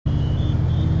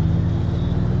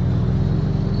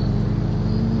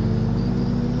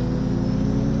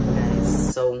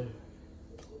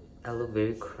look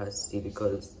very crusty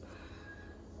because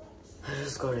I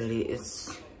just got ready.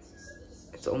 It's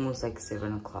almost like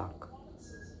 7 o'clock.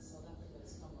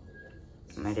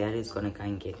 My dad is gonna come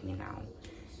and get me now,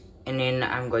 and then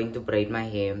I'm going to braid my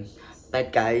hair.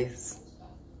 But guys,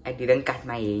 I didn't cut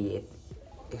my hair yet.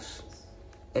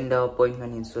 And the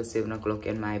appointment is for 7 o'clock,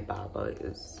 and my barber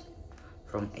is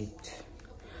from 8.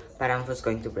 But I'm just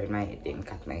going to braid my hair and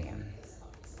cut my hair.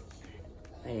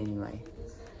 But anyway,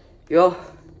 yo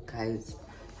guys,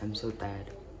 I'm so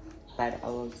tired. But I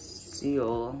will see you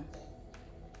all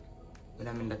when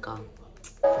I'm in the car.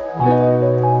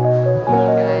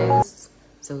 Hey guys,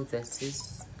 so this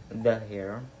is the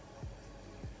hair.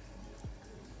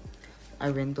 I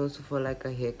went also for like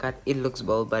a haircut. It looks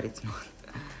bald, but it's not.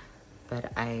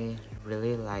 But I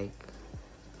really like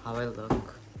how I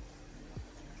look.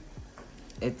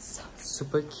 It's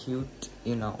super cute,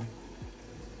 you know.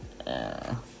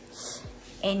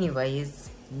 Anyways,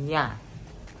 yeah.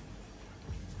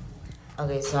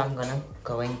 Okay, so I'm gonna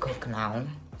go and cook now,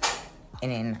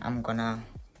 and then I'm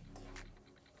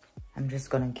just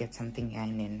gonna get something here,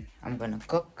 and then I'm gonna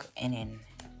cook, and then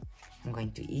I'm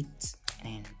going to eat,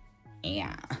 and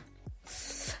yeah,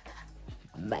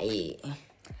 bye.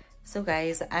 So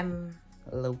guys, I'm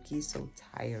low-key so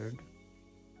tired.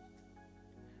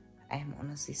 I am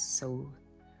honestly so,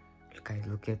 guys,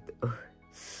 look at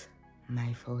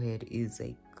my forehead is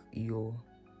like yo.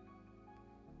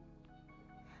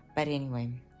 But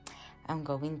anyway, I'm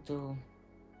going to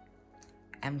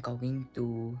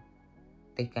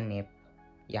take a nap.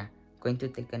 Yeah, going to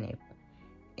take a nap,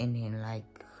 and then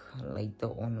like later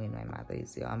on when my mother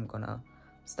is here, I'm gonna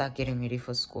start getting ready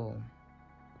for school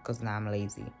because now I'm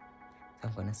lazy. So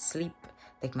I'm gonna sleep,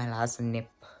 take my last nap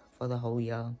for the whole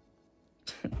year.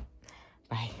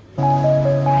 Bye.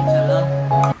 Bye,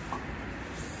 Chala.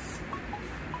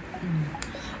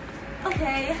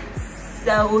 Okay,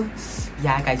 so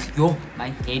yeah guys, yo, my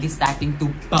head is starting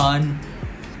to burn.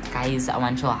 Guys, I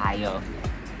want you higher.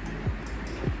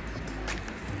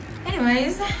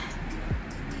 Anyways,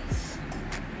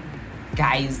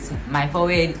 guys, my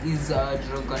forehead is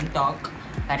dragon talk.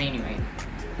 But anyway,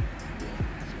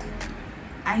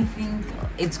 I think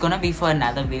it's gonna be for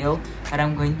another video, but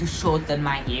I'm going to shorten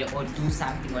my hair or do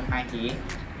something on my hair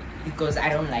because I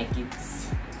don't like it.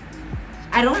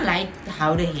 I don't like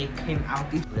how the hair came out.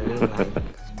 It's really like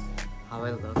how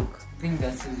I look. I think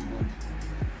this is good.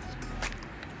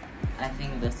 I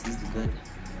think this is good.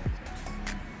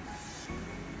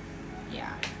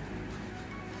 Yeah.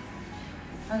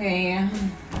 Okay.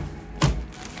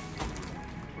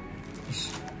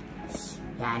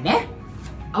 Yeah,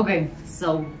 okay,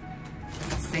 so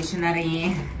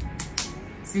stationery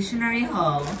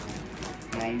haul,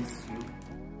 guys.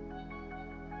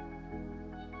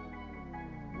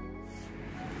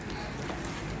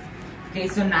 Okay,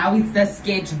 so now it's the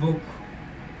sketchbook.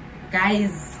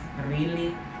 Guys,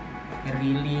 really?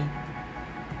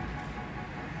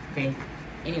 Okay,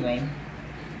 anyway.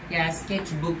 Yeah,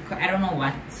 sketchbook. I don't know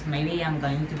what. Maybe I'm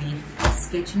going to be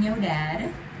sketching your dad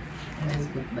in this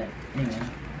book, but anyway.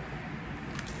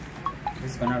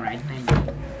 Just gonna write my name.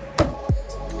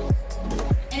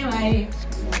 Anyway,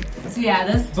 so yeah,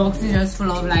 this box is just full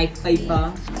of like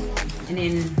paper, and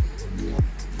then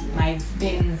my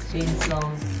pens,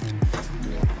 pencils.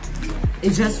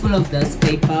 It's just full of this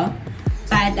paper,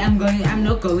 but I'm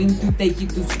not going to take it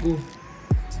to school.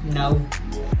 No,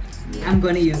 I'm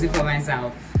gonna use it for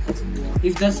myself.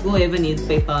 If the school ever needs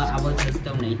paper, I will just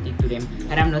donate it to them.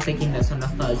 But I'm not taking this on the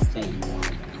first day,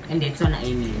 and that's on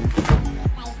Amy.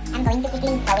 I'm going to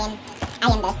quickly go in,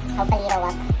 iron this, hopefully it'll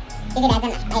work. If it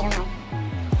doesn't, I don't know.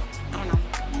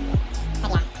 But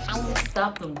yeah, I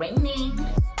Stop raining.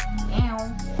 Ow.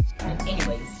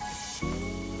 Anyways,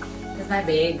 that's my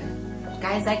bag.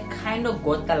 Guys, I kind of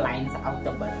got the lines out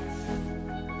the butt.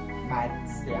 But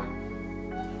yeah.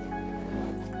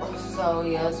 So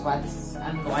here's what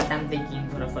I'm taking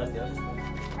for the first day of school.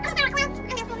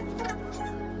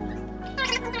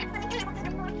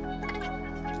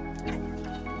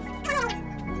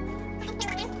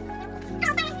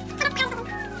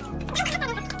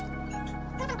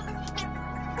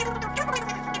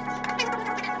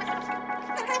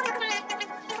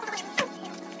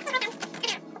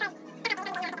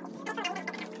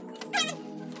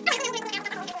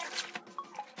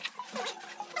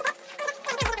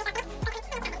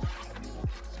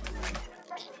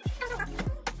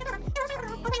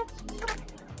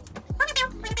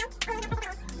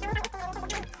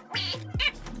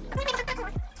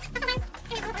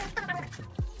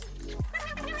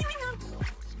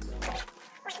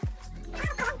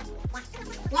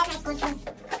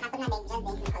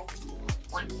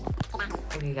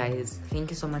 Okay guys, thank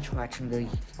you so much for watching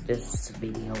this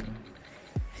video.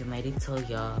 If you made it till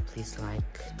here, please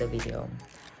like the video,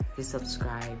 please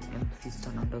subscribe, and please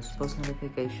turn on those post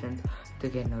notifications to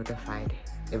get notified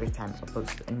every time I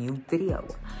post a new video.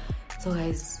 So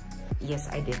guys, yes,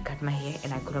 I did cut my hair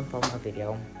and I couldn't film a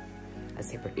video.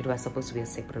 It was supposed to be a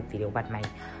separate video, but my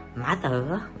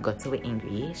mother got so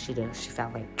angry. She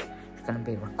felt like it's gonna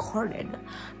be recorded.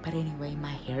 But anyway,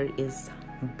 my hair is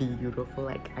beautiful.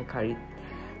 Like I cut it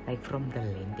like from the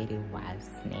length that it was,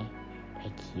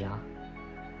 like here.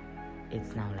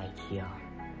 It's now like here,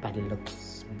 but it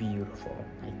looks beautiful.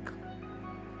 Like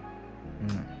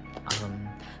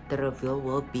the reveal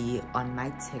will be on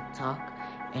my TikTok,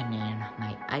 and then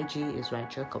my IG is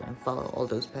right here. Go and follow all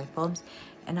those platforms,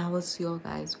 and I will see you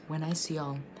guys when I see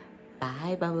y'all.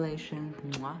 Bye, babalations.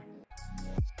 Mwah.